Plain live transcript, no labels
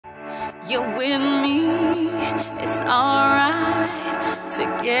you're with me, it's alright.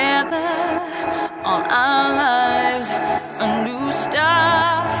 Together, all our lives, a new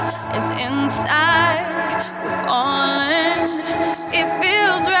start is inside. We're falling, it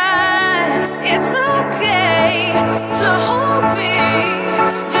feels right. It's okay to hold me.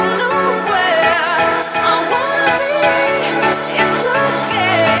 You know where I wanna be. It's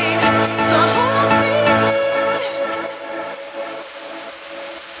okay to hold me.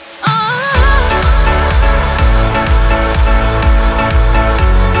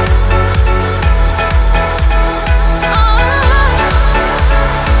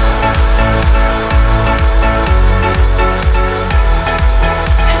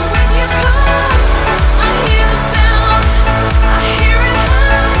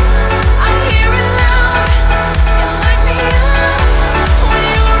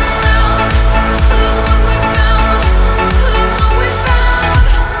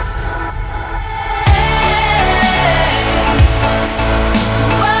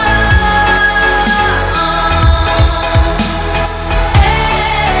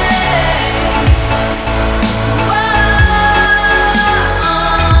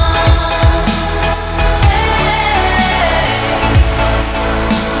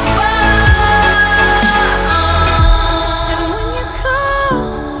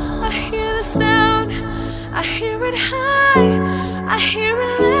 I hear it high, I hear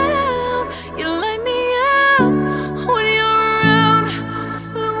it low.